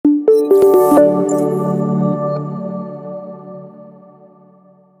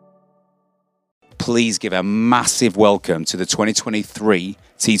please give a massive welcome to the 2023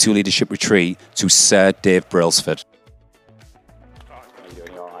 T2 Leadership Retreat to Sir Dave Brailsford.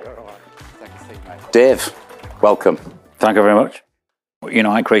 Dave, welcome. Thank you very much. You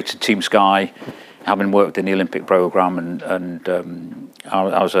know, I created Team Sky, having worked in the Olympic programme, and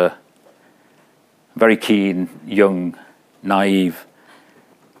I was a very keen, young, naive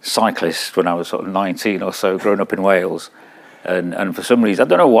cyclist when I was sort of 19 or so, growing up in Wales. And for some reason, I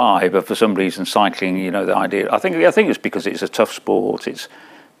don't know why, but for some reason, cycling, you know, the idea, I think it's because it's a tough sport. It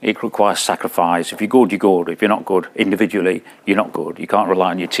requires sacrifice. If you're good, you're good. If you're not good individually, you're not good. You can't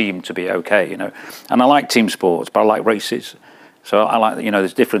rely on your team to be okay, you know. And I like team sports, but I like races. So I like, you know,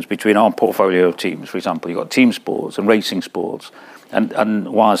 there's a difference between our portfolio of teams. For example, you've got team sports and racing sports.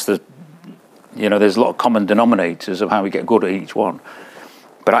 And whilst there's a lot of common denominators of how we get good at each one,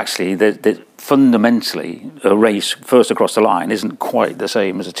 but actually, fundamentally, a race first across the line isn't quite the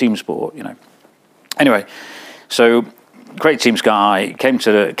same as a team sport, you know. Anyway, so great Team Sky came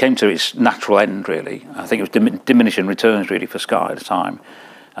to its natural end, really. I think it was diminishing returns, really, for Sky at the time.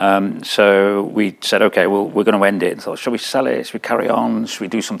 So we said, okay, well, we're going to end it. And thought, shall we sell it? Should we carry on? Should we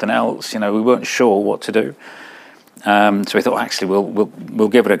do something else? You know, we weren't sure what to do. So we thought, actually, we'll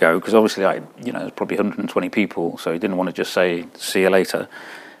give it a go, because obviously, there's probably 120 people, so he didn't want to just say, see you later.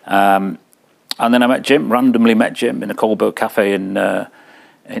 And then I randomly met Jim in a Coldberg cafe in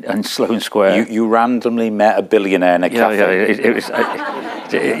Sloane Square. You randomly met a billionaire in a cafe?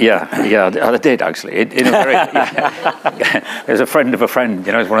 Yeah, I did, actually. It was a friend of a friend,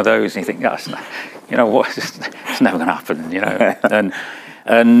 you know, it's one of those, and you think, yes, you know what, it's never going to happen, you know.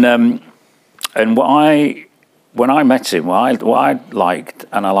 And when I met him, what I liked,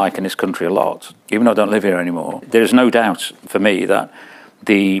 and I like in this country a lot, even though I don't live here anymore, there's no doubt for me that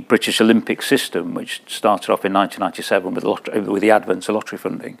the British Olympic system, which started off in 1997 with the advent of lottery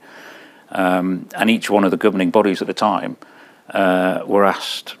funding, and each one of the governing bodies at the time were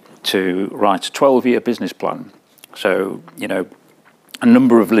asked to write a 12-year business plan. So, you know, a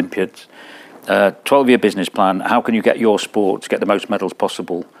number of Olympiads, 12-year business plan, how can you get your sport to get the most medals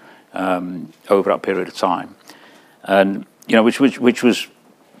possible over that period of time? And, you know, which was,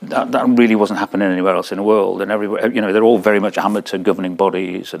 that really wasn't happening anywhere else in the world. And everywhere, you know, they're all very much amateur governing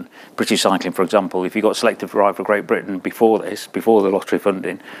bodies. And British cycling, for example, if you got selected to ride for Great Britain before the lottery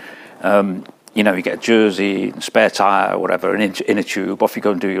funding, you know, you get a jersey, and spare tyre, or whatever, and in a tube, off you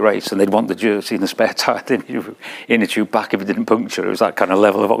go and do your race. And they'd want the jersey and the spare tyre in a tube back if it didn't puncture. It was that kind of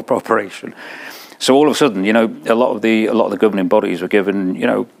level of operation. So all of a sudden, you know, a lot of the governing bodies were given, you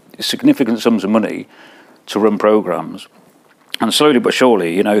know, significant sums of money to run programmes. And slowly but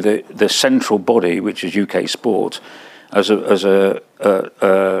surely, you know, the central body, which is UK sport, as a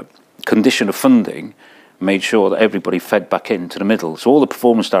condition of funding, made sure that everybody fed back into the middle. So all the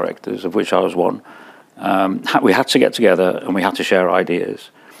performance directors, of which I was one, we had to get together and we had to share ideas.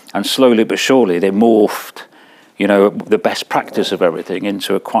 And slowly but surely, they morphed, you know, the best practice of everything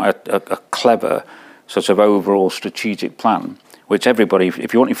into quite a clever sort of overall strategic plan, which everybody,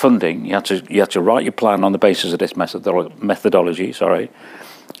 if you want your funding, you had to write your plan on the basis of this methodology.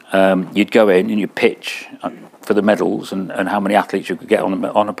 You'd go in and you pitch for the medals and how many athletes you could get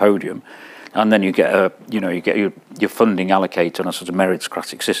on a podium, and then you get your funding allocated on a sort of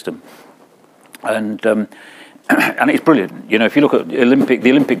meritocratic system, and it's brilliant. You know, if you look at the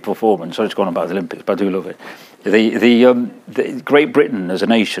Olympic performance, sorry to go on about the Olympics, but I do love it. The Great Britain as a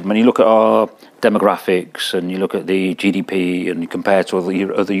nation, when you look at our demographics and you look at the GDP and you compare to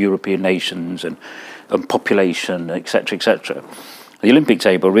other European nations and population, etc., the Olympic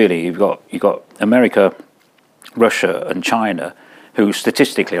table, really, you've got America, Russia, and China, who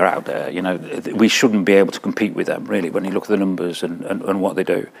statistically are out there. You know, we shouldn't be able to compete with them, really, when you look at the numbers and what they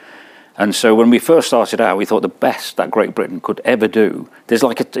do. And so when we first started out, we thought the best that Great Britain could ever do, it's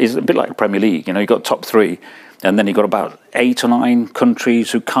a bit like the Premier League, you know, you've got top three, and then you've got about 8 or 9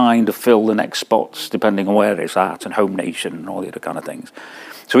 countries who kind of fill the next spots, depending on where it's at, and home nation and all the other kind of things.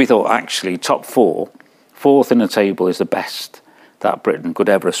 So we thought, actually, top fourth in the table is the best that Britain could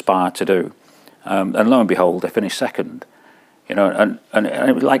ever aspire to do. And lo and behold, they finished second. You know, and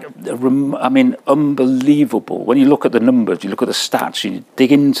it was like, I mean, unbelievable. When you look at the numbers, you look at the stats, you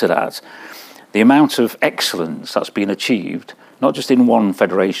dig into that, the amount of excellence that's been achieved, not just in one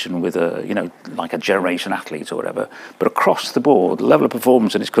federation with like a generation athlete or whatever, but across the board, the level of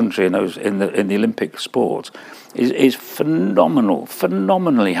performance in this country in the Olympic sport is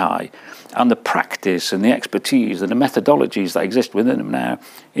phenomenally high. And the practice and the expertise and the methodologies that exist within them now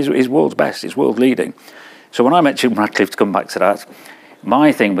is world's best, is world leading. So when I met Jim Radcliffe, to come back to that,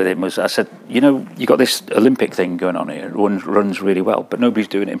 my thing with him was, I said, you know, you got this Olympic thing going on here, it runs really well, but nobody's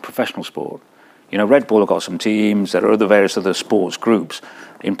doing it in professional sport. You know, Red Bull have got some teams. There are various other sports groups.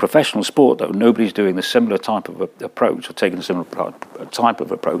 In professional sport, though, nobody's doing the similar type of approach or taking a similar type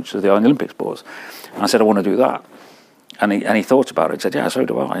of approach as they are in Olympic sports. And I said, I want to do that. And he thought about it. He said, yeah, so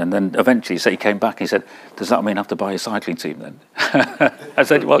do I. And then eventually he came back and he said, does that mean I have to buy a cycling team then? I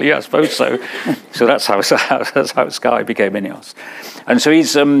said, well, yeah, I suppose so. So that's how Sky became Ineos. And so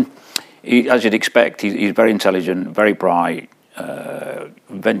he's, as you'd expect, he's very intelligent, very bright,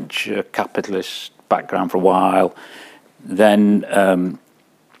 venture capitalist background for a while. Then,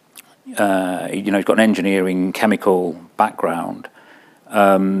 he's got an engineering, chemical background.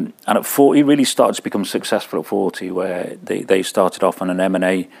 And at 40, he really started to become successful at 40, where they started off on an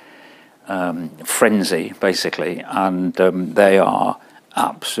M&A frenzy, basically, and they are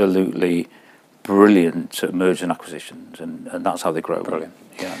absolutely brilliant at mergers and acquisitions, and that's how they grow. Brilliant.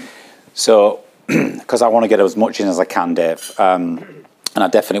 Yeah. So, because I want to get as much in as I can, Dave, and I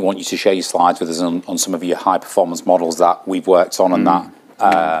definitely want you to share your slides with us on some of your high-performance models that we've worked on and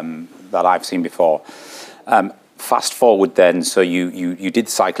that I've seen before. Fast forward then, so you did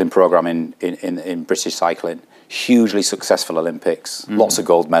the cycling program in British cycling, hugely successful Olympics, lots of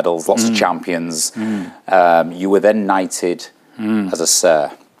gold medals, lots of champions. You were then knighted as a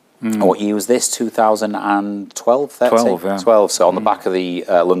Sir. What year was this? 2012, 13? 12, yeah. 12. So on the back of the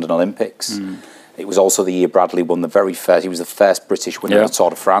London Olympics. It was also the year Bradley won he was the first British winner of the Tour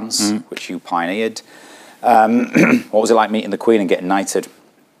de France, which you pioneered. What was it like meeting the Queen and getting knighted?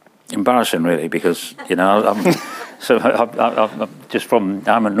 Embarrassing, really, because I'm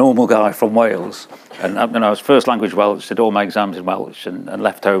a normal guy from Wales, and I was first language Welsh, did all my exams in Welsh, and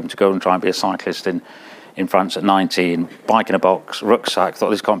left home to go and try and be a cyclist in France at 19, bike in a box, rucksack, thought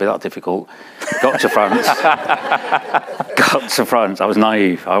this can't be that difficult. Got to France. I was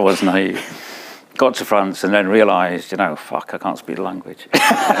naive. Got to France and then realised, fuck, I can't speak the language.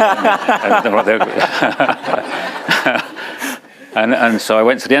 And so I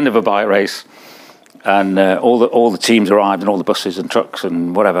went to the end of a bike race, and all the teams arrived, and all the buses and trucks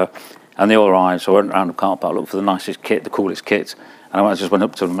and whatever, and they all arrived. So I went around the car park, looked for the nicest kit, the coolest kit, and I just went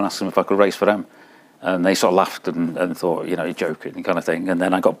up to them and asked them if I could race for them. And they sort of laughed and thought, you're joking, kind of thing. And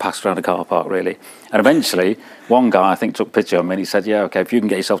then I got passed around the car park, really. And eventually, one guy, I think, took a picture of me, and he said, yeah, okay, if you can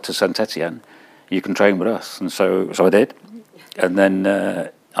get yourself to Saint Etienne, you can train with us. And so I did. And then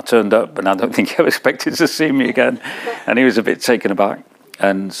I turned up, and I don't think he expected to see me again. And he was a bit taken aback.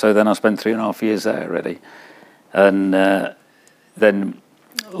 And so then I spent 3.5 years there, really. And then,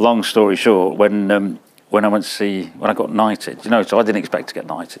 long story short, when I got knighted, so I didn't expect to get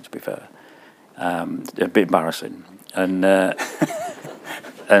knighted, to be fair. A bit embarrassing. But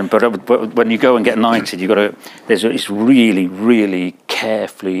when you go and get knighted, it's really, really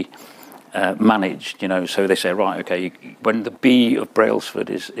carefully managed, So they say, right, okay, when the B of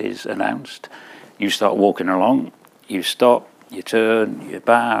Brailsford is announced, you start walking along, you stop, you turn, you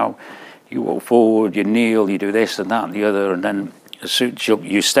bow, you walk forward, you kneel, you do this and that and the other, and then as soon as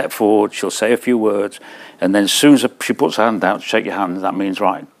you step forward, she'll say a few words, and then as soon as she puts her hand out to shake your hand, that means,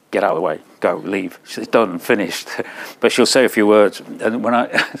 right, get out of the way, go, leave. It's done, finished. But she'll say a few words, and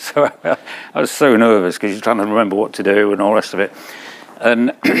I was so nervous because you're trying to remember what to do and all the rest of it.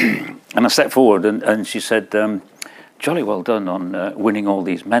 And I stepped forward, and she said, jolly well done on winning all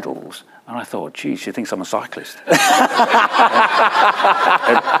these medals. And I thought, geez, she thinks I'm a cyclist. And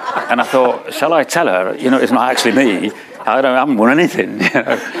I thought, shall I tell her, it's not actually me. I haven't won anything,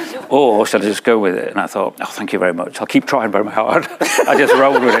 Or shall I just go with it? And I thought, oh, thank you very much. I'll keep trying very hard. I just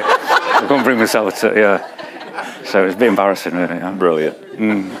rolled with it. I couldn't bring myself to, So it was a bit embarrassing, really. Yeah. Brilliant.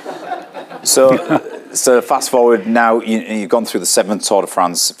 So fast forward now, you've gone through the 7th Tour de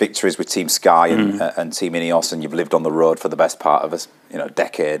France victories with Team Sky and Team Ineos, and you've lived on the road for the best part of a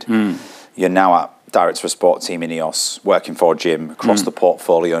decade. You're now at Director of Sport Team Ineos, working for Jim across the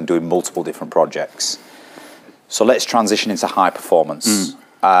portfolio and doing multiple different projects. So let's transition into high performance.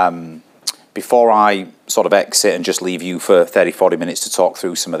 Before I sort of exit and just leave you for 30, 40 minutes to talk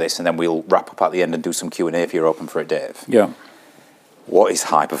through some of this, and then we'll wrap up at the end and do some Q&A if you're open for it, Dave. Yeah. What is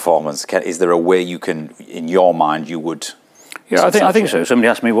high performance? Is there a way you can, in your mind, you would? Yeah, I think so. Somebody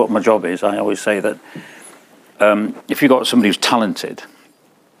asked me what my job is. I always say that if you've got somebody who's talented,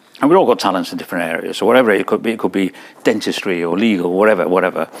 and we've all got talents in different areas, so whatever it could be dentistry or legal,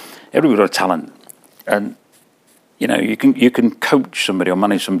 whatever. Everybody's got a talent, and you can coach somebody or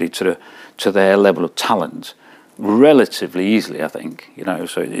manage somebody to their level of talent relatively easily. I think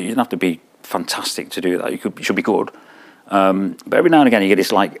so you don't have to be fantastic to do that. You should be good. But every now and again you get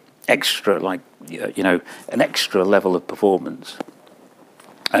this extra, an extra level of performance.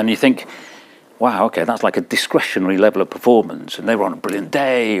 And you think, wow, okay, that's like a discretionary level of performance, and they were on a brilliant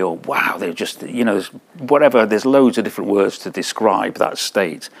day, or wow, they're just, whatever, there's loads of different words to describe that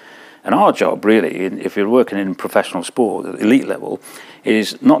state. And our job, really, if you're working in professional sport at the elite level,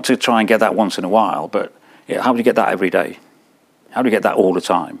 is not to try and get that once in a while, but how do you get that every day? How do you get that all the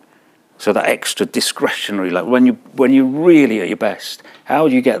time? So that extra discretionary level, when you're really at your best, how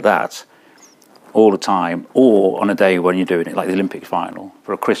do you get that all the time, or on a day when you're doing it, like the Olympic final?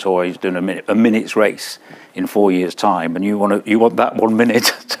 For a Chris Hoy, he's doing a minute's race in 4 years' time, and you want that 1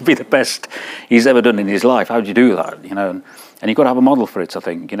 minute to be the best he's ever done in his life. How do you do that? And you've got to have a model for it, I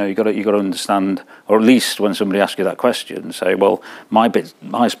think. You've got to understand, or at least when somebody asks you that question, say, well,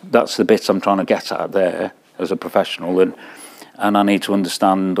 that's the bit I'm trying to get at there as a professional, and I need to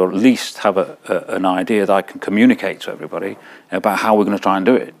understand, or at least have an idea that I can communicate to everybody about how we're going to try and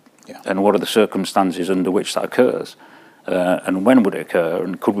do it, and what are the circumstances under which that occurs, and when would it occur,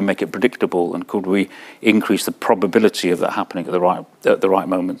 and could we make it predictable, and could we increase the probability of that happening at the right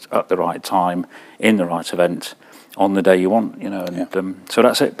moment, at the right time, in the right event, on the day you want, so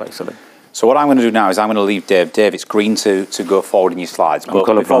that's it, basically. So what I'm going to do now is I'm going to leave Dave. Dave, it's green to go forward in your slides. But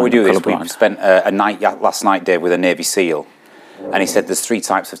before we do this, we spent a night last night, Dave, with a Navy SEAL. And he said there's 3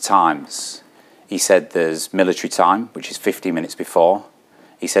 types of times. He said there's military time, which is 50 minutes before.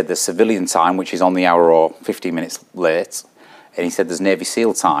 He said there's civilian time, which is on the hour or 15 minutes late. And he said there's Navy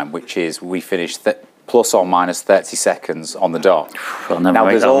SEAL time, which is we finish plus or minus 30 seconds on the dot. I'll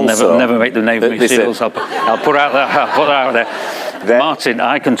never make the Navy SEAls. I'll put that out there. Martin,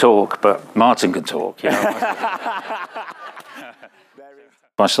 I can talk, but Martin can talk.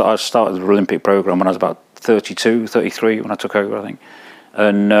 I started the Olympic program when I was about 32, 33 when I took over, I think.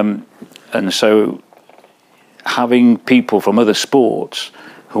 And so having people from other sports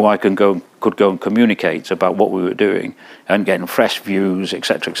who I could go and communicate about what we were doing and getting fresh views,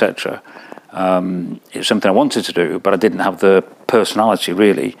 etc., it was something I wanted to do, but I didn't have the personality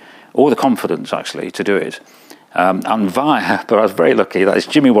really, or the confidence actually, to do it. But I was very lucky that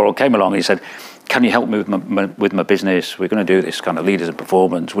Jimmy Worrell came along and he said, can you help me with my business? We're going to do this kind of leaders and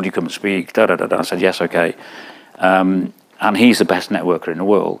performance. Would you come and speak? I said, yes, okay. And he's the best networker in the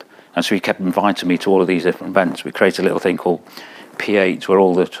world. And so he kept inviting me to all of these different events. We created a little thing called P8, where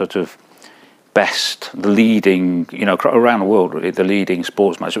all the sort of the leading, around the world really, the leading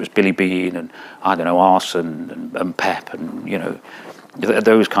sportsmen. So it was Billy Bean and, Arson and Pep and,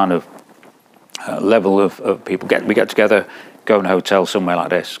 those kind of level of people. We get together, go in a hotel somewhere like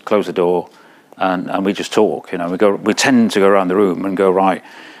this, close the door, and we just talk. We tend to go around the room and go, right,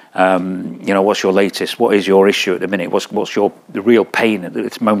 what's your latest? What is your issue at the minute? What's the real pain at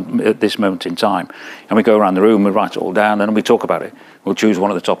this moment in time? And we go around the room, we write it all down, and we talk about it. We'll choose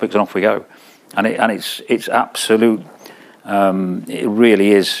one of the topics, and off we go. And it's absolute. It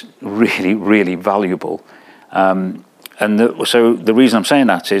really is really, really valuable. So the reason I'm saying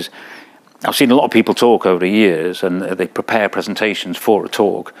that is, I've seen a lot of people talk over the years, and they prepare presentations for a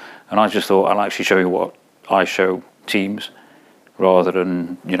talk, and I just thought I'll actually show you what I show teams, rather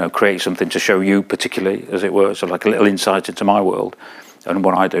than create something to show you particularly, as it were, so like a little insight into my world and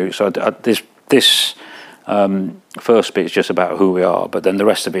what I do. So this first bit is just about who we are, but then the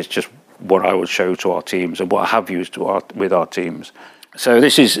rest of it is just what I would show to our teams and what I have used with our teams. So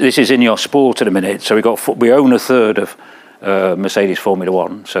this is Ineos Sport at the minute. So we own a third of Mercedes Formula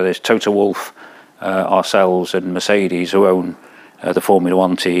One. So there's Toto Wolff, ourselves, and Mercedes, who own the Formula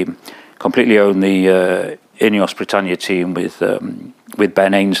One team. Completely own the Ineos Britannia team with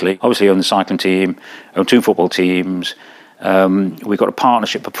Ben Ainsley. Obviously own the cycling team, own 2 football teams. We've got a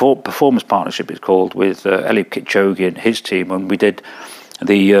partnership, performance partnership it's called, with Eliud Kipchoge and his team, and we did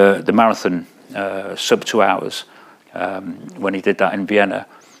the marathon sub 2 hours when he did that in Vienna.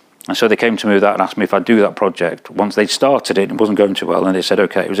 And so they came to me with that and asked me if I'd do that project. Once they'd started it wasn't going too well, and they said,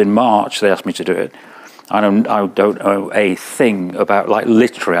 okay, it was in March they asked me to do it. I don't know a thing about,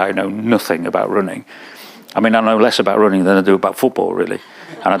 literally, I know nothing about running. I mean, I know less about running than I do about football, really.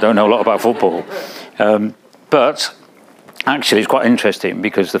 And I don't know a lot about football. But actually, it's quite interesting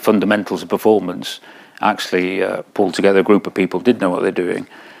because the fundamentals of performance actually pulled together a group of people who did know what they're doing.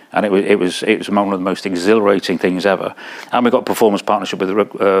 And it was one of the most exhilarating things ever. And we got a performance partnership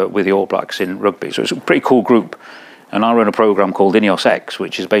with the All Blacks in rugby. So it's a pretty cool group. And I run a program called Ineos X,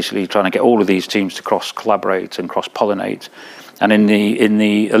 which is basically trying to get all of these teams to cross-collaborate and cross-pollinate. And in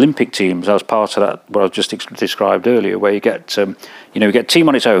the Olympic teams, I was part of that, what I just described earlier, where you get a team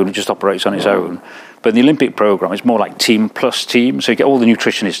on its own, it just operates on its own. But in the Olympic program, it's more like team plus team. So you get all the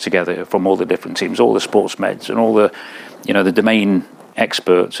nutritionists together from all the different teams, all the sports meds, and all the, the domain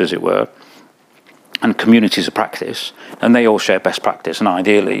experts, as it were. and communities of practice, and they all share best practice. And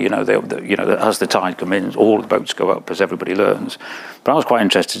ideally, as the tide comes in, all the boats go up as everybody learns. But I was quite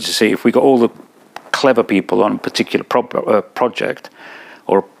interested to see if we got all the clever people on a particular project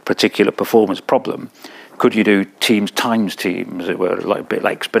or a particular performance problem, could you do teams times teams, as it were, like a bit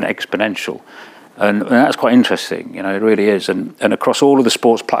like exponential. And that's quite interesting, it really is. And across all of the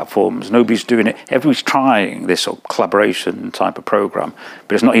sports platforms, nobody's doing it. Everybody's trying this sort of collaboration type of program,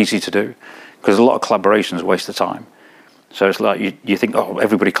 but it's not easy to do because a lot of collaboration is a waste of time. So it's like you think,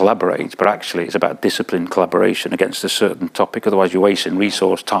 everybody collaborates, but actually it's about disciplined collaboration against a certain topic. Otherwise you're wasting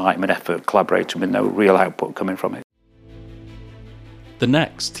resource, time and effort collaborating with no real output coming from it. The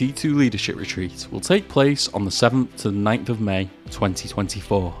next T2 Leadership Retreat will take place on the 7th to the 9th of May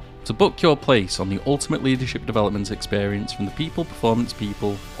 2024. To book your place on the ultimate leadership development experience from the People Performance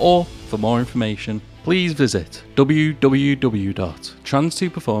People, or for more information, please visit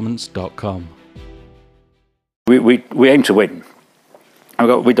www.trans2performance.com. We aim to win.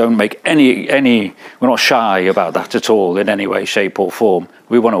 We don't make any. We're not shy about that at all in any way, shape, or form.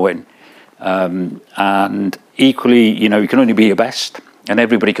 We want to win, and equally, you can only be your best, and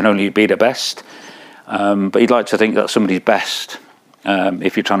everybody can only be their best. But you'd like to think that somebody's best.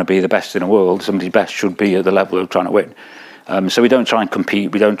 If you're trying to be the best in the world, somebody's best should be at the level of trying to win. So we don't try and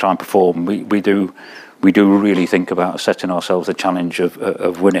compete. We don't try and perform. We do really think about setting ourselves the challenge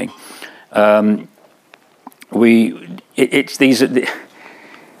of winning. It's these,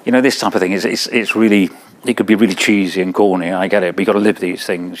 this type of thing it's really, it could be really cheesy and corny. I get it, but you got to live these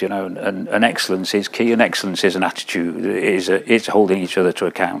things, and excellence is key, and excellence is an attitude. It's holding each other to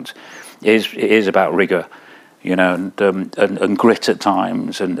account. It is about rigor. And grit at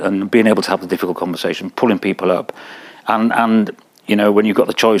times, and being able to have the difficult conversation, pulling people up, and when you've got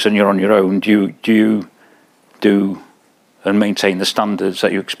the choice and you're on your own, do you and maintain the standards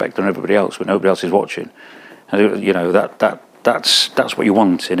that you expect on everybody else when nobody else is watching? And, that's what you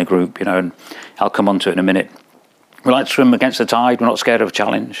want in a group, and I'll come on to it in a minute. We like to swim against the tide. We're not scared of a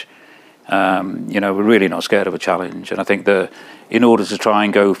challenge. We're really not scared of a challenge, and I think in order to try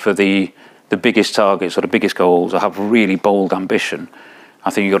and go for the biggest targets or the biggest goals, or have really bold ambition,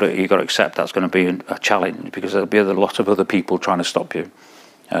 I think you've got to accept that's going to be a challenge, because there'll be a lot of other people trying to stop you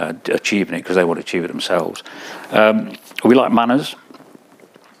achieving it because they want to achieve it themselves. We like manners.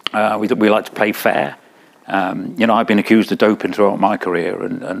 We like to play fair. I've been accused of doping throughout my career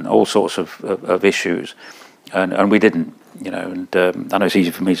and all sorts of issues, and we didn't. I know it's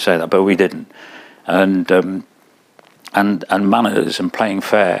easy for me to say that, but we didn't. And manners and playing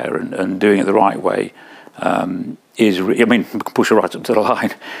fair and doing it the right way we can push it right up to the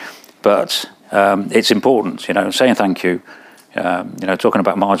line, but it's important, saying thank you, talking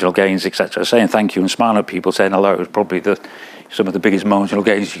about marginal gains, etc. Saying thank you and smiling at people, saying hello is probably some of the biggest marginal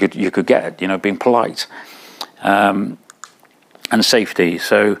gains you could get, being polite, and safety.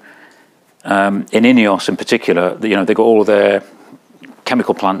 So in INEOS in particular, they've got all of their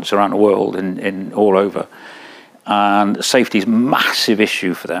chemical plants around the world in all over. And safety is a massive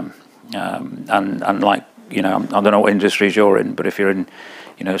issue for them. And like, I don't know what industries you're in, but if you're in,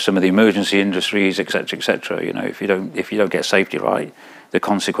 some of the emergency industries, et cetera, if you don't get safety right, the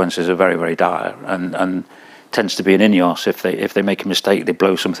consequences are very, very dire. And tends to be in INEOS, if they make a mistake, they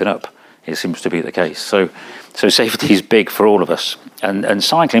blow something up. It seems to be the case. So safety is big for all of us. And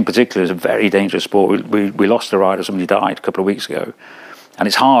cycling in particular is a very dangerous sport. We lost a rider, somebody died a couple of weeks ago. And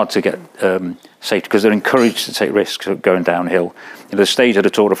it's hard to get safety because they're encouraged to take risks going downhill. The stage of the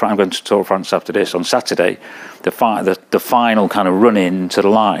Tour de France, I'm going to Tour de France after this, on Saturday, the final kind of run in to the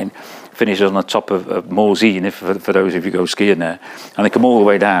line finishes on the top of Morzine, for those of you who go skiing there. And they come all the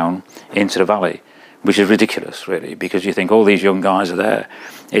way down into the valley, which is ridiculous, really, because you think all these young guys are there.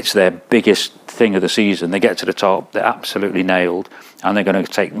 It's their biggest thing of the season. They get to the top, they're absolutely nailed, and they're going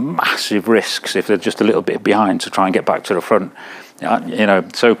to take massive risks if they're just a little bit behind to try and get back to the front.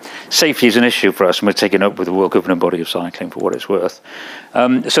 So safety is an issue for us, and we're taking up with the World Governing Body of Cycling for what it's worth.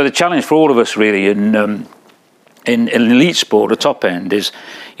 So the challenge for all of us, really, in elite sport, the top end is,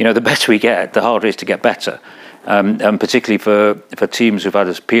 the better we get, the harder it is to get better. And particularly for teams who've had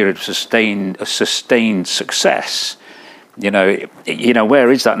a period of sustained success,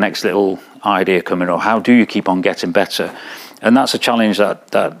 where is that next little idea coming, or how do you keep on getting better? And that's a challenge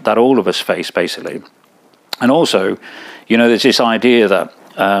that all of us face, basically. And also, there's this idea that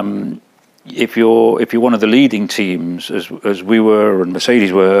if you're one of the leading teams, as we were and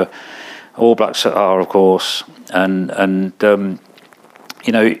Mercedes were, All Blacks are, of course, and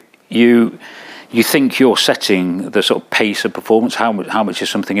you you think you're setting the sort of pace of performance, how much is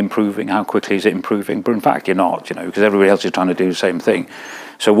something improving, how quickly is it improving, but in fact you're not, because everybody else is trying to do the same thing.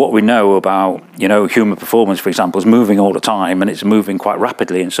 So what we know about, human performance, for example, is moving all the time, and it's moving quite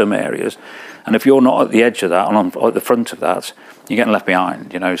rapidly in some areas. And if you're not at the edge of that, and at the front of that, you're getting left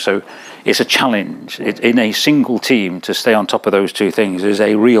behind, So it's a challenge. In a single team to stay on top of those two things is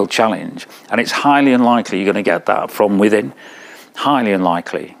a real challenge. And it's highly unlikely you're going to get that from within. Highly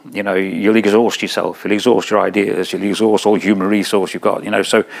unlikely. You'll exhaust yourself, you'll exhaust your ideas, you'll exhaust all human resource you've got,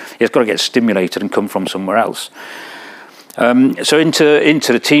 so it's got to get stimulated and come from somewhere else. So into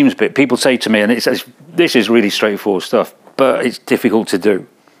the teams bit, people say to me, and this is really straightforward stuff, but it's difficult to do.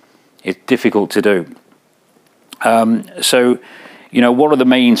 It's difficult to do. So, what are the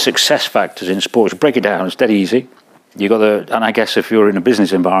main success factors in sports? Break it down, it's dead easy. And I guess if you're in a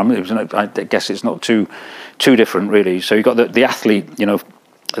business environment, I guess it's not too different really. So you've got the athlete,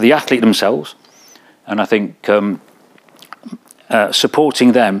 the athlete themselves, and I think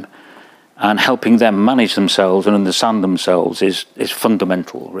supporting them and helping them manage themselves and understand themselves is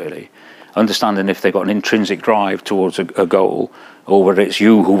fundamental, really. Understanding if they've got an intrinsic drive towards a goal, or whether it's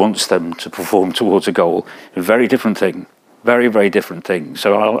you who wants them to perform towards a goal, a very different thing. Very, very different thing.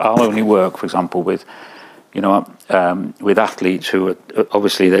 So I'll only work, for example, with athletes who are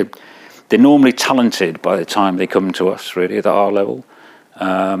obviously they're normally talented by the time they come to us, really, at our level.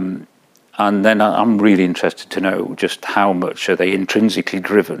 And then I'm really interested to know just how much are they intrinsically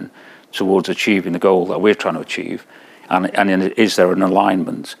driven towards achieving the goal that we're trying to achieve, and is there an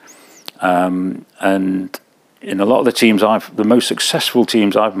alignment? And in a lot of the teams the most successful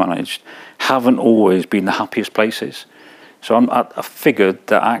teams I've managed haven't always been the happiest places. So I figured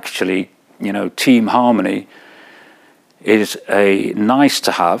that actually, team harmony is a nice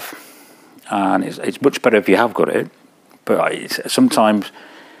to have, and it's much better if you have got it. But sometimes,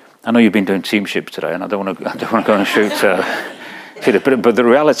 I know you've been doing teamships today, and I don't want to go and shoot. But the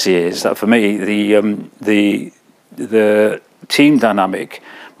reality is that for me, the team dynamic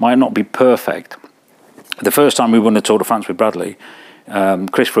might not be perfect. The first time we won the Tour de France with Bradley,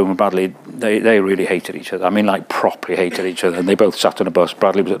 Chris Froome and Bradley, they really hated each other. I mean, like properly hated each other. And they both sat on a bus.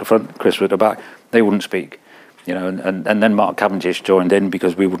 Bradley was at the front, Chris was at the back. They wouldn't speak, And then Mark Cavendish joined in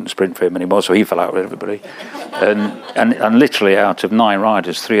because we wouldn't sprint for him anymore, so he fell out with everybody. And literally out of 9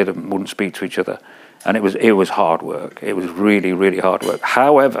 riders, 3 of them wouldn't speak to each other. And it was hard work. It was really, really hard work.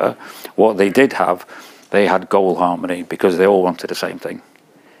 However, what they did have, they had goal harmony because they all wanted the same thing.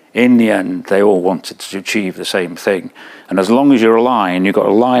 In the end, they all wanted to achieve the same thing. And as long as you're aligned, you've got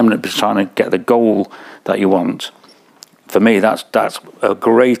alignment trying to get the goal that you want. For me, that's a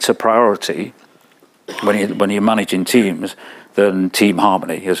greater priority when you're managing teams than team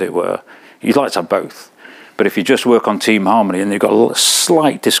harmony, as it were. You'd like to have both. But if you just work on team harmony and you've got a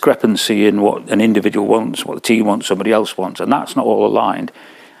slight discrepancy in what an individual wants, what the team wants, somebody else wants, and that's not all aligned,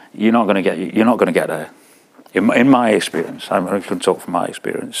 you're not going to get there. In my experience, I can talk from my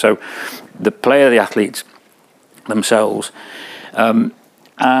experience. So the player, the athletes themselves, and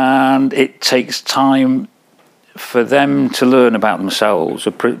it takes time for them to learn about themselves,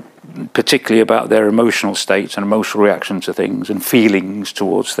 particularly about their emotional states and emotional reactions to things and feelings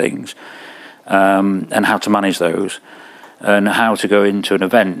towards things, and how to manage those, and how to go into an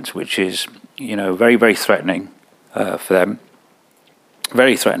event which is, very, very threatening for them.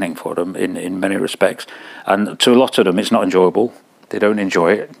 Very threatening for them in many respects. And to a lot of them, it's not enjoyable. They don't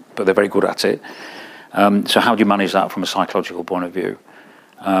enjoy it, but they're very good at it. So how do you manage that from a psychological point of view?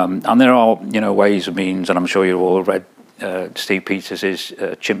 And there are, ways and means, and I'm sure you've all read Steve Peters'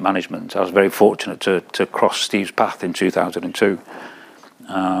 Chimp Management. I was very fortunate to cross Steve's path in 2002.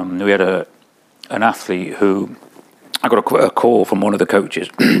 We had an athlete who, I got a call from one of the coaches,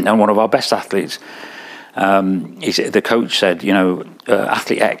 and one of our best athletes. The coach said,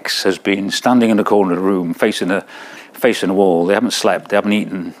 athlete X has been standing in the corner of the room facing the wall. They haven't slept, they haven't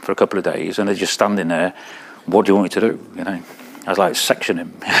eaten for a couple of days, and they're just standing there. What do you want me to do? I was like, section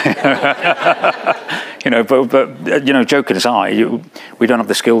him. But joking aside, we don't have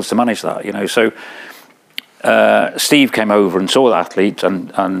the skills to manage that. So Steve came over and saw the athlete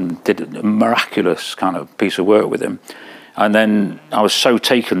and did a miraculous kind of piece of work with him. And then I was so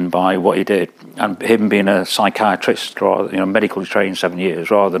taken by what he did, and him being a psychiatrist, rather, medically trained 7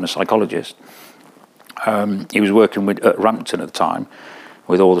 years, rather than a psychologist. He was working at Rampton at the time,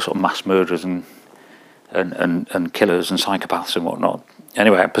 with all the sort of mass murderers and killers and psychopaths and whatnot.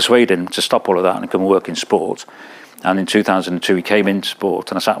 Anyway, I persuaded him to stop all of that and come and work in sport. And in 2002, he came into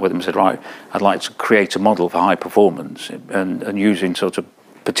sport, and I sat with him and said, right, I'd like to create a model for high performance and using sort of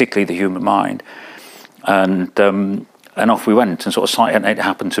particularly the human mind. And off we went, and and it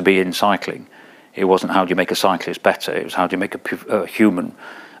happened to be in cycling. It wasn't how do you make a cyclist better. It was how do you make a human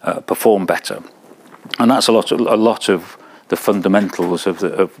perform better. And that's a lot of the fundamentals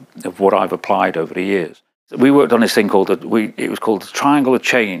of what I've applied over the years. We worked on this thing called it was called the triangle of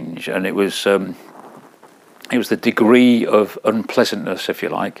change, and it was the degree of unpleasantness, if you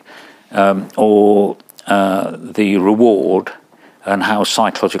like, or the reward, and how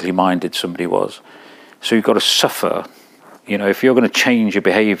psychologically minded somebody was. So you've got to suffer. You know, if you're going to change your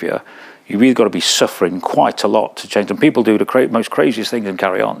behaviour, you've either got to be suffering quite a lot to change. And people do the most craziest things and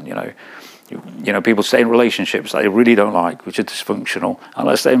carry on. You know, people stay in relationships that they really don't like, which are dysfunctional, and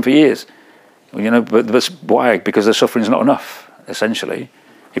they stay in for years. You know, but why? Because the suffering's not enough, essentially.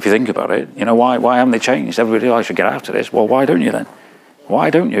 If you think about it, you know, why haven't they changed? Everybody, I should get out of this. Well, why don't you then? Why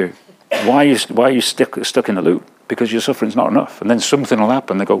don't you? Why are you stuck in the loop? Because your suffering's not enough. And then something will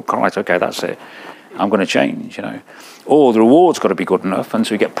happen. They go, right, okay, that's it. I'm going to change, you know. Or the reward's got to be good enough, and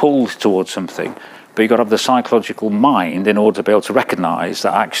so you get pulled towards something. But you've got to have the psychological mind in order to be able to recognise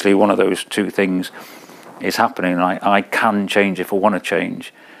that actually one of those two things is happening. And I can change if I want to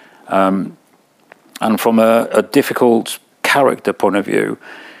change. And from a difficult character point of view,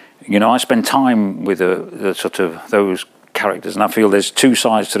 you know, I spend time with the sort of those characters, and I feel there's two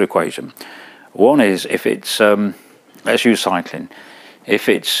sides to the equation. One is if it's, let's use cycling, if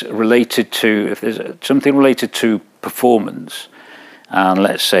there's something related to performance, and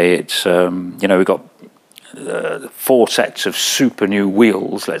let's say it's, you know, we've got 4 sets of super new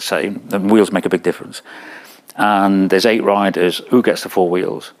wheels, let's say, and wheels make a big difference, and there's 8 riders, who gets the 4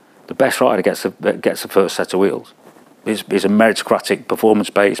 wheels? The best rider gets the first set of wheels. It's a meritocratic,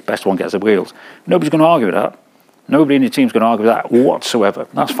 performance-based, best one gets the wheels. Nobody's going to argue with that. Nobody in your team's going to argue with that whatsoever.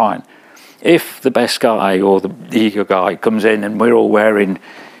 That's fine. If the best guy or the eager guy comes in and we're all wearing,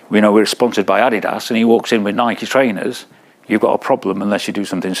 you know, we're sponsored by Adidas, and he walks in with Nike trainers, you've got a problem unless you do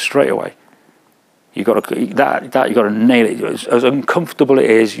something straight away. You've got to nail it. As uncomfortable it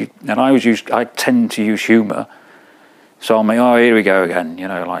is, and I tend to use humour. So I'm like, oh, here we go again. You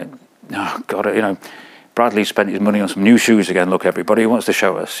know, like, oh God, you know, Bradley spent his money on some new shoes again. Look, everybody, he wants to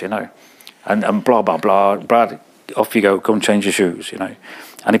show us, you know, and blah blah blah. Brad, off you go, come change your shoes, you know.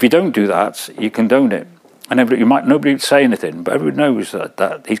 And if you don't do that, you condone it, and nobody would say anything, but everybody knows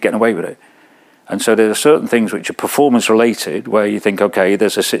that he's getting away with it. And so there are certain things which are performance related, where you think, okay,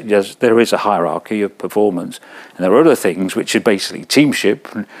 there is a hierarchy of performance, and there are other things which are basically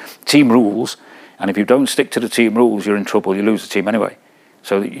teamship and team rules. And if you don't stick to the team rules, you're in trouble. You lose the team anyway.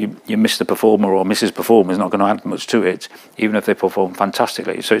 So you miss the performer or Mrs. Performer is not going to add much to it, even if they perform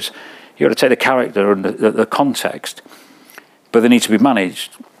fantastically. So you've got to take the character and the context, but they need to be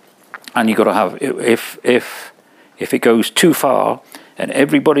managed. And you've got to have, if it goes too far, and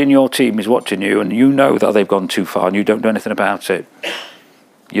everybody in your team is watching you, and you know that they've gone too far, and you don't do anything about it,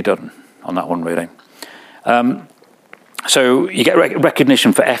 you're done on that one, really. So you get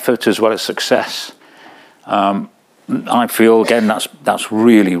recognition for effort as well as success. I feel, again, that's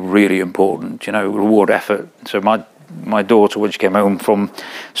really, really important, you know, reward effort. So my daughter, when she came home from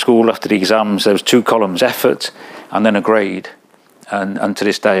school after the exams, there was 2 columns, effort and then a grade. And to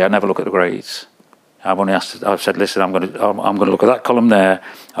this day, I never look at the grades. I've said, listen, I'm going to look at that column there,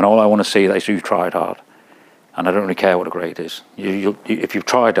 and all I want to see is you tried hard. And I don't really care what the grade is. If you've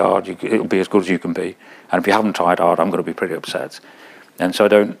tried hard, it'll be as good as you can be. And if you haven't tried hard, I'm going to be pretty upset. And so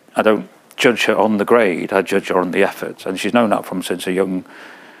I don't judge her on the grade. I judge her on the effort. And she's known that since a young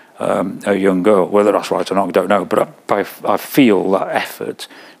girl. Whether that's right or not, I don't know. But I feel that effort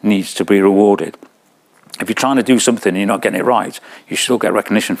needs to be rewarded. If you're trying to do something and you're not getting it right, you still get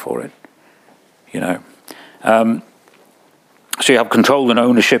recognition for it. You know. So you have control and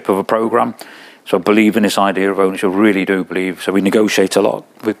ownership of a program. So I believe in this idea of ownership, I really do believe. So we negotiate a lot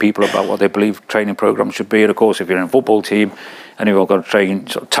with people about what they believe training programs should be. And of course, if you're in a football team and you've all got to train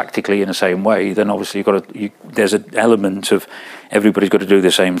sort of tactically in the same way, then obviously there's an element of everybody's got to do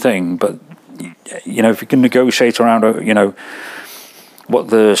the same thing. But, you know, if you can negotiate around, you know, what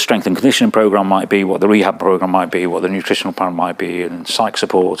the strength and conditioning program might be, what the rehab program might be, what the nutritional plan might be, and psych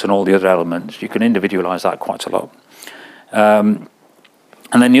support and all the other elements, you can individualise that quite a lot.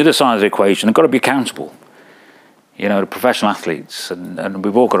 And then the other side of the equation, they've got to be accountable. You know, the professional athletes, and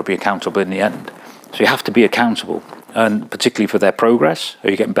we've all got to be accountable in the end. So you have to be accountable, and particularly for their progress,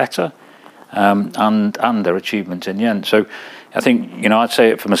 are you getting better, and their achievements in the end. So I think, you know, I'd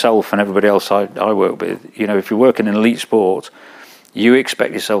say it for myself and everybody else I work with, you know, if you're working in elite sport, you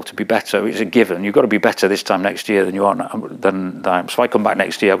expect yourself to be better. It's a given. You've got to be better this time next year than you are now, than I am. So if I come back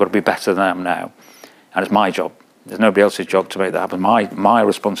next year, I've got to be better than I am now. And it's my job. There's nobody else's job to make that happen. My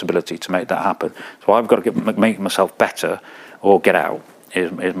responsibility to make that happen. So I've got to make myself better or get out.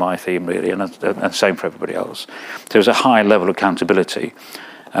 is my theme really, and same for everybody else. There's a high level of accountability,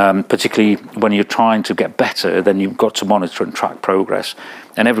 particularly when you're trying to get better. Then you've got to monitor and track progress,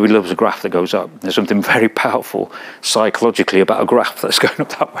 and everybody loves a graph that goes up. There's something very powerful psychologically about a graph that's going up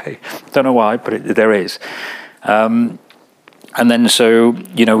that way. Don't know why, but there is. And then so,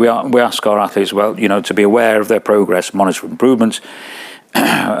 you know, we ask our athletes, well, you know, to be aware of their progress, monitor improvements,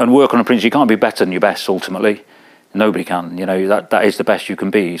 and work on a principle. You can't be better than your best ultimately. Nobody can, you know, that is the best you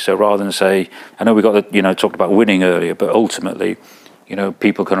can be. So rather than say, I know we got the, you know, talked about winning earlier, but ultimately, you know,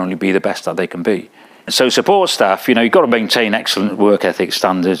 people can only be the best that they can be. So support staff, you know, you've got to maintain excellent work ethic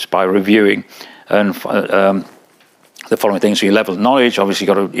standards by reviewing and the following things. So your level of knowledge, obviously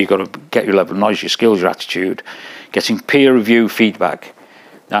you've got to get your level of knowledge, your skills, your attitude, getting peer review feedback.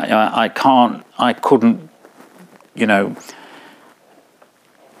 I couldn't, you know,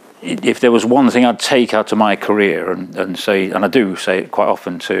 if there was one thing I'd take out of my career and say, and I do say it quite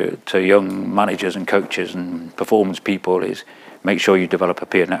often to young managers and coaches and performance people, is make sure you develop a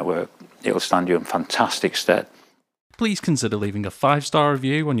peer network. It'll stand you in fantastic stead. Please consider leaving a 5-star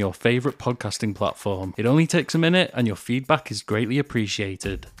review on your favourite podcasting platform. It only takes a minute and your feedback is greatly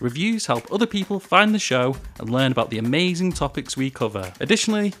appreciated. Reviews help other people find the show and learn about the amazing topics we cover.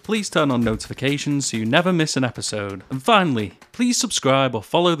 Additionally, please turn on notifications so you never miss an episode. And finally, please subscribe or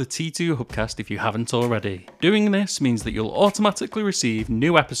follow the T2 Hubcast if you haven't already. Doing this means that you'll automatically receive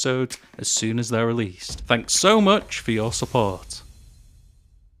new episodes as soon as they're released. Thanks so much for your support.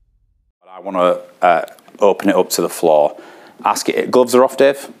 I want to open it up to the floor. Ask it. Gloves are off,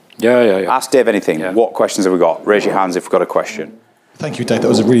 Dave? Yeah. Ask Dave anything. Yeah. What questions have we got? Raise your hands if we've got a question. Thank you, Dave. That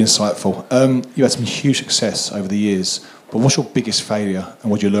was really insightful. You had some huge success over the years, but what's your biggest failure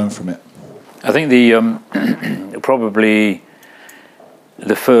and what did you learn from it? I think the probably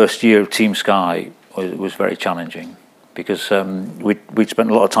the first year of Team Sky was very challenging because we'd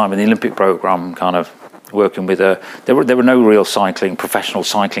spent a lot of time in the Olympic programme kind of working with there were no real professional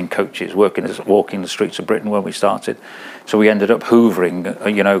cycling coaches walking the streets of Britain when we started. So we ended up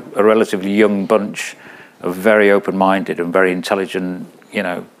hoovering, you know, a relatively young bunch of very open-minded and very intelligent, you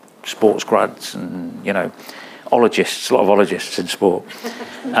know, sports grads and, you know, ologists, a lot of ologists in sport.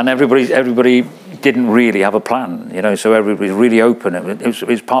 And everybody didn't really have a plan, you know, so everybody's really open. It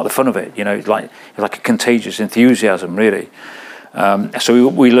was part of the fun of it, you know, it was like a contagious enthusiasm, really. So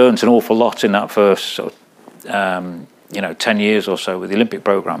we learned an awful lot in that first sort of, 10 years or so with the Olympic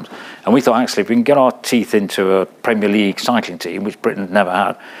programmes. And we thought, actually, if we can get our teeth into a Premier League cycling team, which Britain never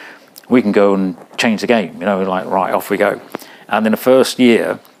had, we can go and change the game. You know, we're like, right, off we go. And in the first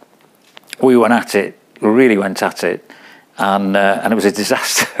year, we went at it, we really went at it, and it was a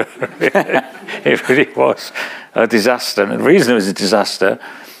disaster. It really was a disaster. And the reason it was a disaster,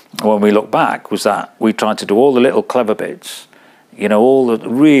 when we look back, was that we tried to do all the little clever bits, you know, all the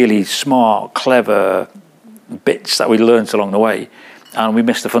really smart, clever bits that we learned along the way, and we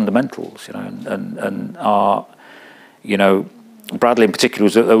missed the fundamentals, you know, and our, you know, Bradley in particular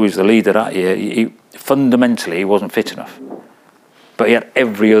was always the leader that year. Fundamentally he wasn't fit enough, but he had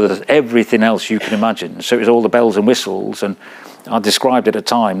everything else you can imagine. So it was all the bells and whistles, and I described at a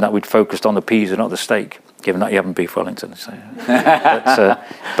time that we'd focused on the peas and not the steak, given that you haven't beef Wellington. So.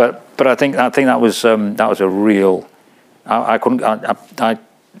 but I think that was a real. I couldn't.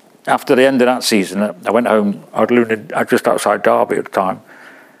 After the end of that season, I went home. I was just outside Derby at the time,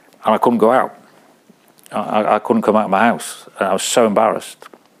 and I couldn't go out. I couldn't come out of my house, and I was so embarrassed.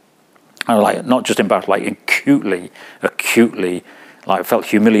 I was like, not just embarrassed, like acutely, like I felt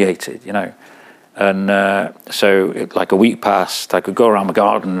humiliated, you know. And so, like a week passed. I could go around my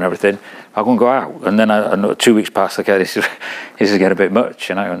garden and everything. I couldn't go out, and then 2 weeks passed. Okay, this is getting a bit much,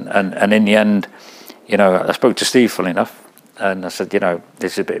 you know. And in the end, you know, I spoke to Steve, funnily enough. And I said, you know,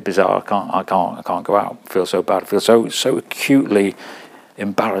 this is a bit bizarre. I can't go out. I feel so bad. I feel so acutely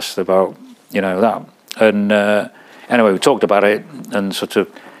embarrassed about, you know, that. And anyway, we talked about it and sort of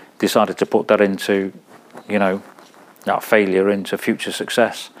decided to put that into, you know, that failure into future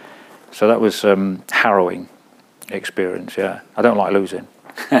success. So that was harrowing experience. Yeah, I don't like losing.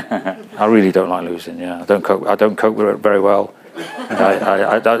 I really don't like losing. Yeah, I don't cope with it very well.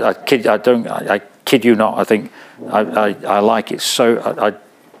 I kid you not. I think I like it so.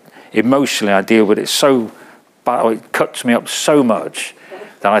 Emotionally, I deal with it so bad. It cuts me up so much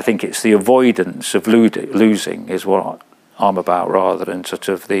that I think it's the avoidance of losing is what I'm about, rather than sort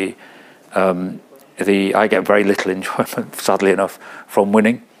of the. I get very little enjoyment, sadly enough, from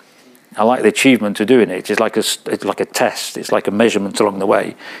winning. I like the achievement of doing it. It's like a test. It's like a measurement along the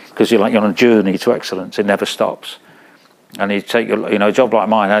way, because you're on a journey to excellence. It never stops. And you take a job like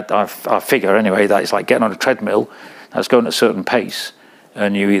mine. I figure anyway that it's like getting on a treadmill that's going at a certain pace,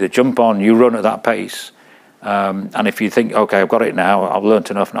 and you either jump on, you run at that pace, and if you think, okay, I've got it now, I've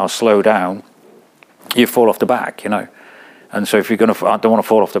learnt enough, and I'll slow down, you fall off the back, you know. And so if you're going to, I don't want to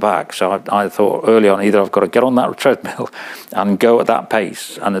fall off the back. So I thought early on, either I've got to get on that treadmill and go at that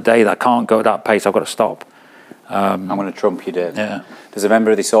pace, and the day that I can't go at that pace, I've got to stop. I'm going to trump you, Dave. Yeah. There's a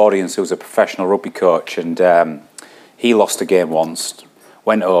member of this audience who was a professional rugby coach, and he lost a game once,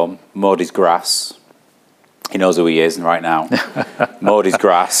 went home, mowed his grass. He knows who he is right now. Mowed his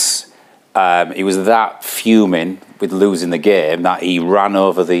grass. He was that fuming with losing the game that he ran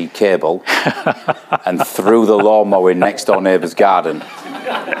over the cable and threw the lawnmower in next door neighbour's garden,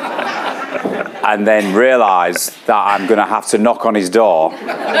 and then realised that I'm going to have to knock on his door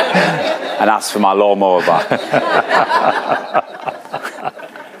and ask for my lawnmower back.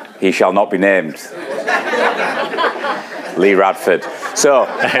 He shall not be named. Lee Radford. So,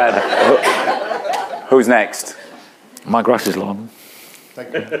 who's next? My grass is long.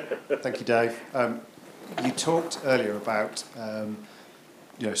 Thank you, Dave. You talked earlier about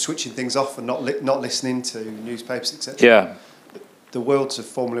switching things off and not listening to newspapers, etc. Yeah. The worlds of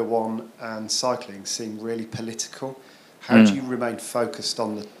Formula One and cycling seem really political. How do you remain focused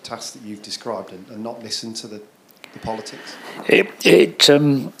on the task that you've described and not listen to the politics? It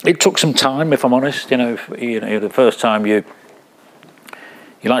took some time, if I'm honest. The first time you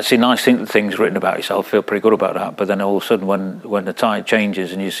like to see nice things written about yourself, feel pretty good about that. But then all of a sudden, when the tide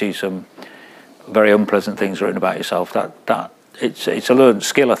changes and you see some very unpleasant things written about yourself, that it's a learned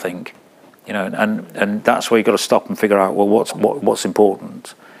skill, I think. And that's where you've got to stop and figure out, well, what's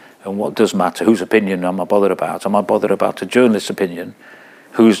important and what does matter. Whose opinion am I bothered about? Am I bothered about a journalist's opinion,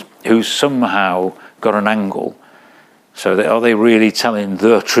 who's somehow got an angle? So are they really telling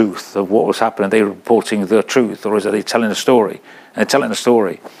the truth of what was happening? Are they reporting the truth, or are they telling a story? And they're telling a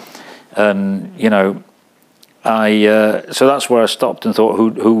story. And, so that's where I stopped and thought,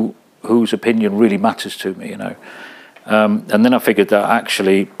 whose opinion really matters to me, And then I figured that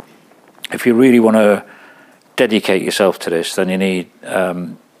actually, if you really want to dedicate yourself to this, then you need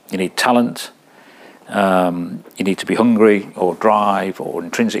talent, you need to be hungry or drive or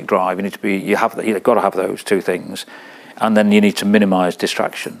intrinsic drive. You've got to have those two things. And then you need to minimise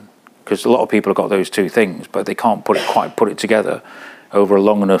distraction, because a lot of people have got those two things, but they can't quite put it together over a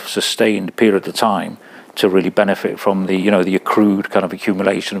long enough sustained period of time to really benefit from the accrued kind of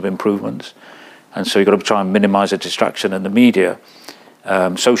accumulation of improvements. And so you've got to try and minimise the distraction. And the media,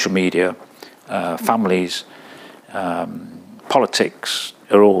 social media, families, politics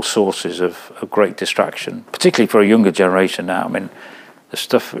are all sources of great distraction, particularly for a younger generation now. I mean, the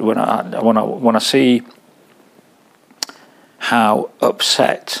stuff when I see how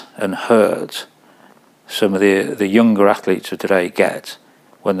upset and hurt some of the younger athletes of today get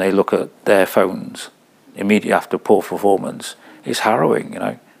when they look at their phones immediately after poor performance, it's harrowing,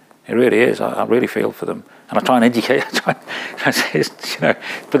 It really is. I really feel for them. And I try and educate,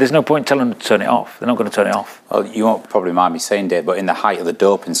 but there's no point telling them to turn it off. They're not going to turn it off. Well, you won't probably mind me saying, Dave, but in the height of the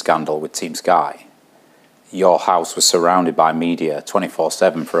doping scandal with Team Sky, your house was surrounded by media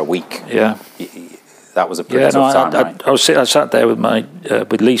 24/7 for a week. Yeah. That was a pretty tough time, right? I sat there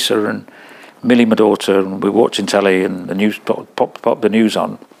with Lisa and Millie, my daughter, and we were watching telly, and the news popped the news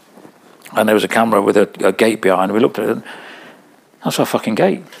on, and there was a camera with a gate behind, and we looked at it, and that's our fucking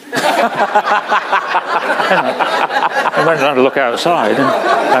gate. I went around to look outside,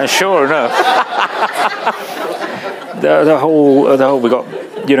 and sure enough, the whole we got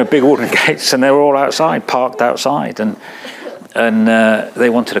big wooden gates, and they were all outside, parked outside, and they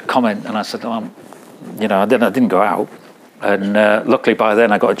wanted a comment, and I said, I didn't go out, and luckily by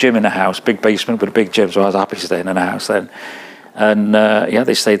then I got a gym in the house, big basement with a big gym, so I was happy staying in the house then. And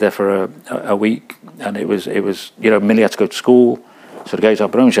they stayed there for a week, and it was Millie had to go to school, so the guys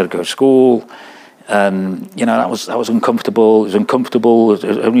up her own, she had to go to school, and that was uncomfortable. It was uncomfortable. It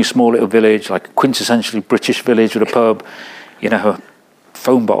was only a small little village, like a quintessentially British village with a pub, a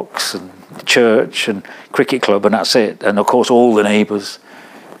phone box and church and cricket club, and that's it. And of course all the neighbours.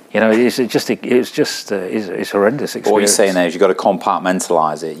 It's a horrendous experience. What you're saying there is you've got to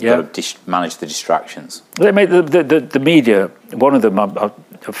compartmentalise it. You've got to manage the distractions. They made the media. One of them, a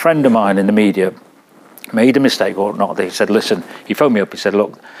friend of mine in the media, made a mistake or not. They said, listen. He phoned me up. He said,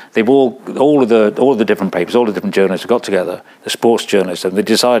 look, they've all of the different papers, all the different journalists have got together, the sports journalists, and they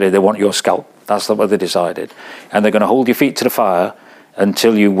decided they want your scalp. That's what they decided, and they're going to hold your feet to the fire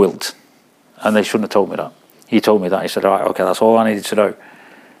until you wilt. And they shouldn't have told me that. He told me that. He said, all right, okay, that's all I needed to know.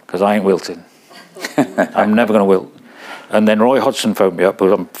 Because I ain't wilting. I'm never going to wilt. And then Roy Hodgson phoned me up,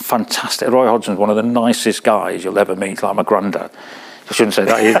 who I'm fantastic. Roy Hodgson's one of the nicest guys you'll ever meet, like my granddad. I shouldn't say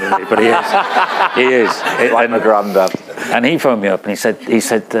that either, but he is. He is. Like my granddad. And he phoned me up and he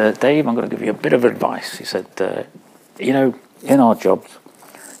said, Dave, I'm going to give you a bit of advice. He said, you know, in our jobs,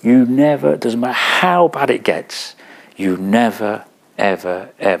 you never, doesn't matter how bad it gets, you never, ever,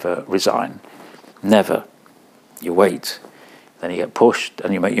 ever resign. Never. You wait. Then you get pushed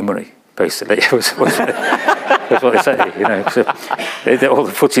and you make your money, basically. That's what they say, you know. So all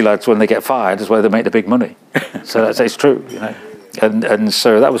the footy lads, when they get fired, is where they make the big money. So it's true, you know. And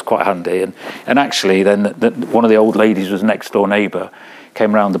so that was quite handy. And actually, then one of the old ladies was next door neighbour,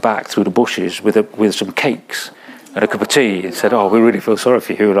 came around the back through the bushes with some cakes and a cup of tea and said, "Oh, we really feel sorry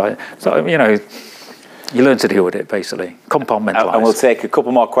for you." Like, so, you know, you learn to deal with it, basically. Compartmentalise. And we'll take a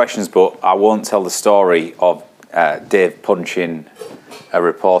couple more questions, but I won't tell the story of Dave punching a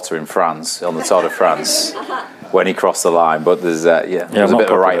reporter in France, on the Tour de France, when he crossed the line. But there's there's a bit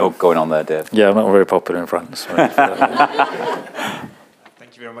of a right-hook going on there, Dave. Yeah, I'm not very popular in France. Thank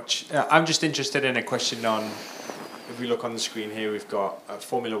you very much. I'm just interested in a question on, if we look on the screen here, we've got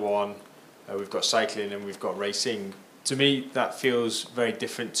Formula One, we've got cycling, and we've got racing. To me, that feels very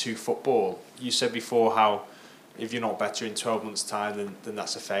different to football. You said before how if you're not better in 12 months' time, then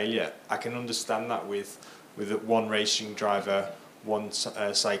that's a failure. I can understand that with one racing driver, one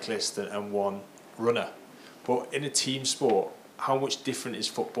cyclist, and one runner. But in a team sport, how much different is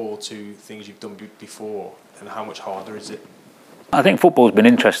football to things you've done before, and how much harder is it? I think football's been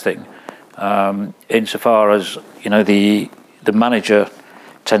interesting insofar as, you know, the manager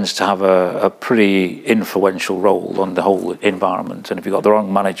tends to have a pretty influential role on the whole environment, and if you've got the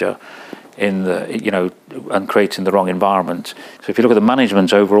wrong manager in the, you know, and creating the wrong environment. So if you look at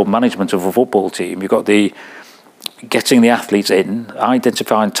the overall management of a football team, you've got the getting the athletes in,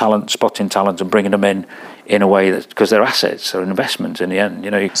 identifying talent, spotting talent, and bringing them in a way that, because they're assets, they're investments in the end.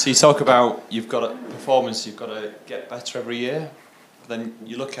 You know. So you talk about you've got a performance, you've got to get better every year. Then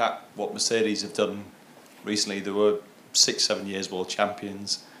you look at what Mercedes have done recently. They were 6-7 years world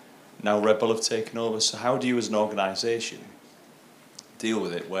champions. Now Red Bull have taken over. So how do you, as an organisation, deal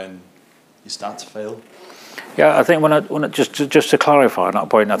with it when you start to fail? Yeah, I think when I just to clarify on that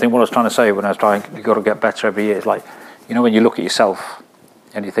point, I think what I was trying to say when I was trying, you've got to get better every year. It's like, you know, when you look at yourself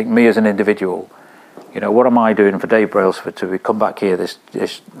and you think, me as an individual, you know, what am I doing for Dave Brailsford to come back here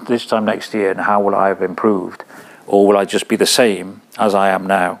this time next year, and how will I have improved, or will I just be the same as I am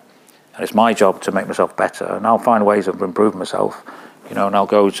now? And it's my job to make myself better, and I'll find ways of improving myself. You know, and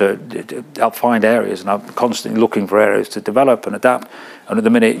I'll find areas, and I'm constantly looking for areas to develop and adapt. And at the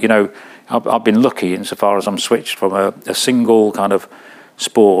minute, you know, I've been lucky insofar as I'm switched from a single kind of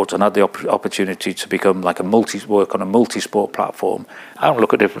sport and had the opportunity to become like work on a multi-sport platform. I don't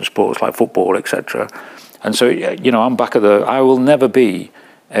look at different sports like football, etc. And so, you know, I'm back at I will never be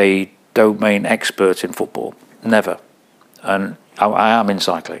a domain expert in football, never. And I am in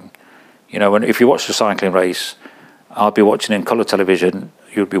cycling. You know, and if you watch the cycling race, I'll be watching in colour television,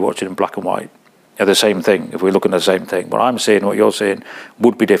 you'd be watching in black and white. They're the same thing, if we're looking at the same thing. What I'm seeing, what you're seeing,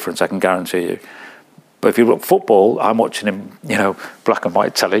 would be different, I can guarantee you. But if you look at football, I'm watching in, you know, black and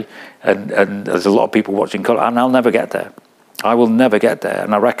white telly, and there's a lot of people watching colour, and I'll never get there. I will never get there,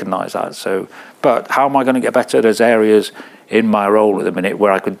 and I recognise that. So, but how am I going to get better? There's areas in my role at the minute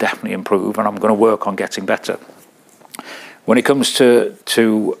where I could definitely improve, and I'm going to work on getting better. When it comes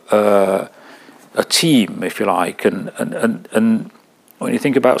to a team, if you like, and when you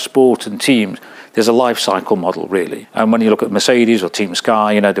think about sport and teams, there's a life cycle model, really. And when you look at Mercedes or Team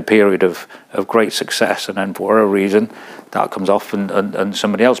Sky, you know, the period of great success, and then for whatever reason, that comes off and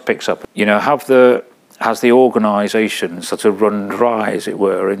somebody else picks up. You know, has the organisation sort of run dry, as it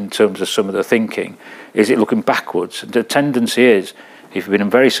were, in terms of some of the thinking? Is it looking backwards? The tendency is, if you've been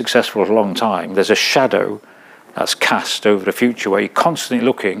very successful for a long time, there's a shadow that's cast over the future where you're constantly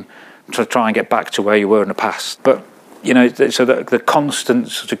looking to try and get back to where you were in the past. But, you know, so the constant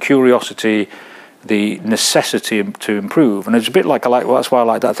sort of curiosity, the necessity to improve, and it's a bit like that's why I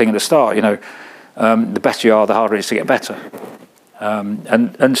like that thing at the start. You know, the better you are, the harder it is to get better,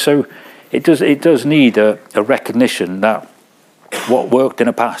 and so it does need a recognition that what worked in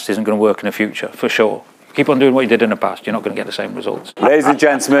the past isn't going to work in the future, for sure. Keep on doing what you did in the past, you're not going to get the same results. Ladies and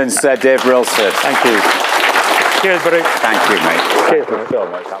gentlemen, Sir Dave Brailsford. Thank you. Cheers, buddy. Thank you, mate. Cheers, Thank you so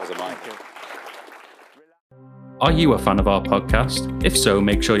much. That was a mic. Are you a fan of our podcast? If so,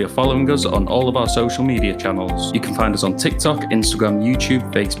 make sure you're following us on all of our social media channels. You can find us on TikTok, Instagram,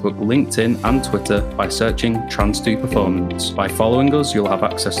 YouTube, Facebook, LinkedIn, and Twitter by searching Trans2 Performance. By following us, you'll have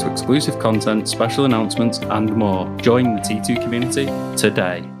access to exclusive content, special announcements, and more. Join the T2 community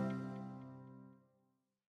today.